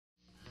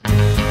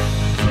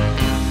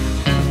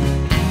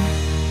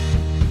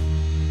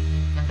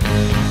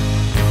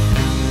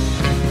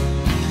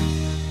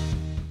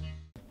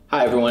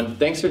Hi everyone,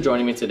 thanks for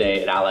joining me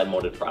today at Allied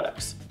Molded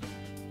Products.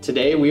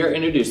 Today we are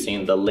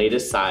introducing the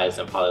latest size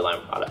in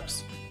Polyline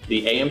products,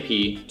 the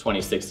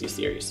AMP2060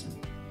 series.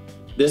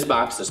 This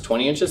box is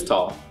 20 inches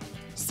tall,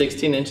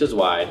 16 inches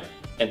wide,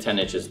 and 10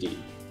 inches deep.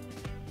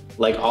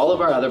 Like all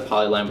of our other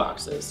Polyline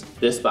boxes,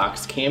 this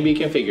box can be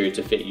configured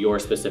to fit your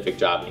specific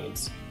job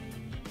needs.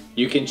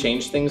 You can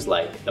change things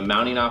like the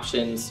mounting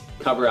options,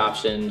 cover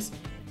options,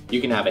 you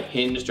can have a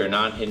hinged or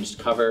non-hinged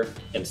cover,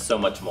 and so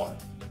much more.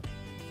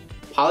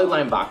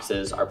 Polyline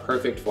boxes are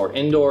perfect for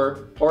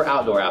indoor or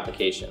outdoor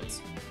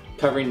applications,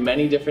 covering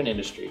many different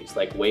industries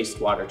like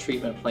wastewater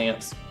treatment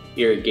plants,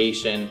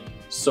 irrigation,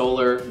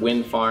 solar,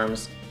 wind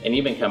farms, and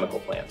even chemical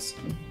plants.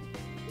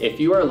 If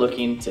you are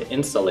looking to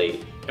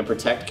insulate and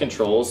protect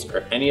controls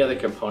or any other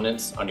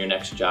components on your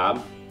next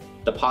job,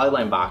 the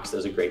Polyline box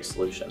is a great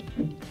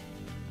solution.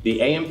 The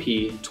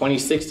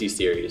AMP2060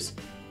 series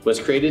was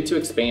created to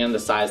expand the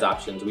size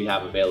options we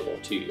have available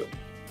to you.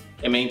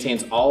 It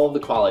maintains all of the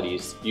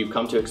qualities you've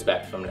come to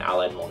expect from an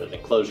Allied Molded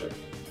enclosure.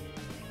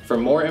 For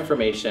more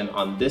information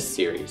on this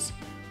series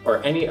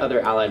or any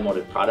other Allied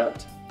Molded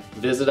product,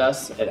 visit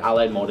us at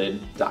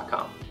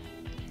alliedmolded.com.